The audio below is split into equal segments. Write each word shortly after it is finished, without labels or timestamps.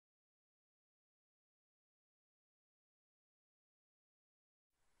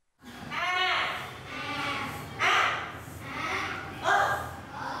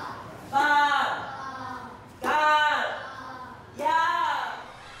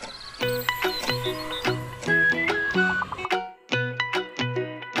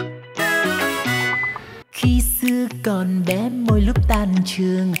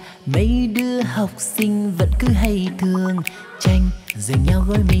trường, mấy đứa học sinh vẫn cứ hay thường tranh giành nhau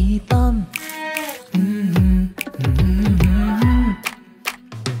gói mì tôm.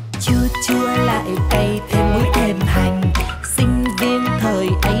 Chua chua lại cay, thêm muối thêm hành. Sinh viên thời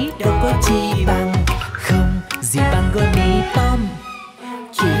ấy đâu có chi bằng, không gì bằng gói mì tôm.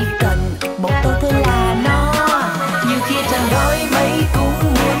 Chỉ cần một tô thôi là no. Nhiều khi chẳng đói mấy cũng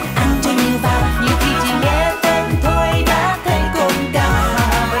muốn ăn cho nhiều vào. Nhiều khi chỉ nghe tên thôi đã thấy cồn cào.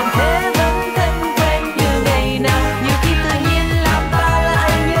 Vẫn thế vẫn thân quen như ngày nào. Nhiều khi tự nhiên làm ta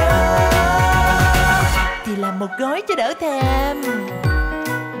lại nhớ, thì làm một gói cho đỡ thèm.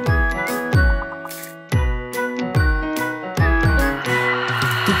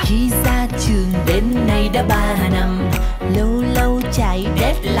 Từ khi ra trường đến nay đã 3 năm, lâu lâu chạy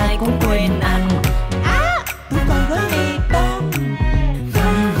deadline cũng quên ăn. Tôi còn gói mì tôm.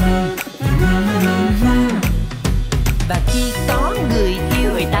 Và khi có người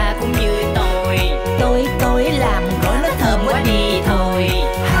yêu, người ta cũng như tôi làm gói nó thơm quá đi thôi.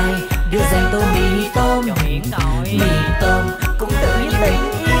 Hai đứa dành tô mì tôm, mì tôm cũng tự như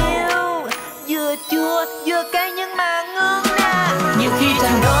tình yêu. Vừa chua vừa cay nhưng mà ngon nè. Nhiều khi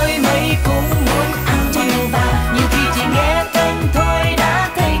chẳng đói mấy cũng muốn ăn cho nhiều vào. Nhiều khi chỉ nghe tên thôi đã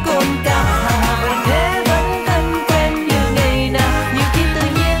thấy cồn cào. Vẫn thế vẫn thân quen như ngày nào. Nhiều khi tự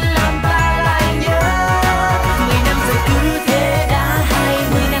nhiên làm ta lại nhớ. 10 năm rồi cứ thế đã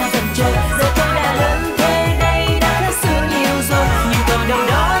 20 năm dần trôi. Giờ tôi đã lớn thế đây đã khác xưa nhiều rồi. Nhưng còn đâu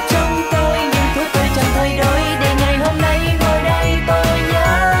đó trong tôi những thứ tôi chẳng thay đổi. Để ngày hôm nay ngồi đây tôi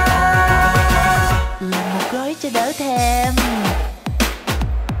nhớ, làm một gói cho đỡ thèm.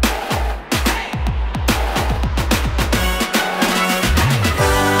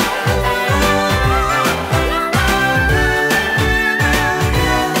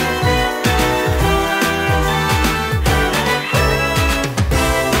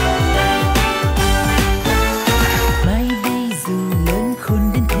 Mai đây dù lớn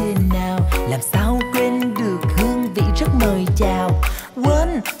khôn đến thế nào, làm sao quên được hương vị rất mời chào.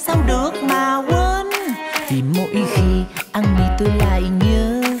 Quên sao được mà quên, vì mỗi khi ăn mì tôi lại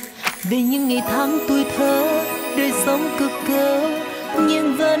nhớ về những ngày tháng tuổi thơ, đời sống cực cơ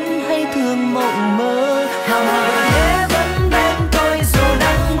nhưng vẫn hay thường mộng mơ. Hào hào thế vẫn bên tôi dù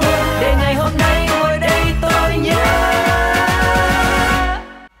nắng mưa, để ngày hôm nay ngồi đây tôi nhớ.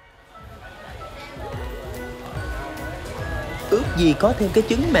 Ước gì có thêm cái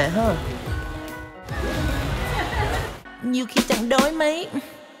trứng mẹ ha. Nhiều khi chẳng đói mấy,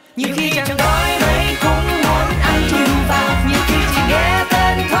 nhiều khi chẳng đói mấy cũng muốn ăn nhiều vào. Nhiều khi chỉ nghe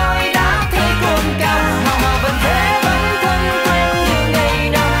tên thôi đã thấy cồn cào. Hào hào vẫn thế vẫn thân quen như ngày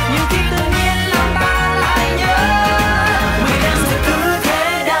nào. Nhiều khi tự nhiên làm ta lại nhớ. 10 năm rồi cứ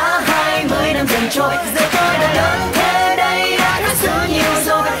thế đã 20 năm dần trôi. Giờ tôi đã lớn thế đây đã khác xưa nhiều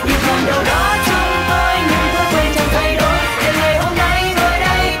rồi. Nhưng còn đâu đó trong tôi những thói quen chẳng thay đổi. Để ngày hôm nay ngồi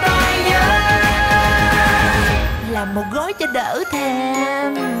đây tôi nhớ, làm một gói cho đỡ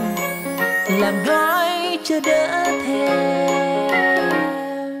thèm. Làm gói cho đỡ thèm.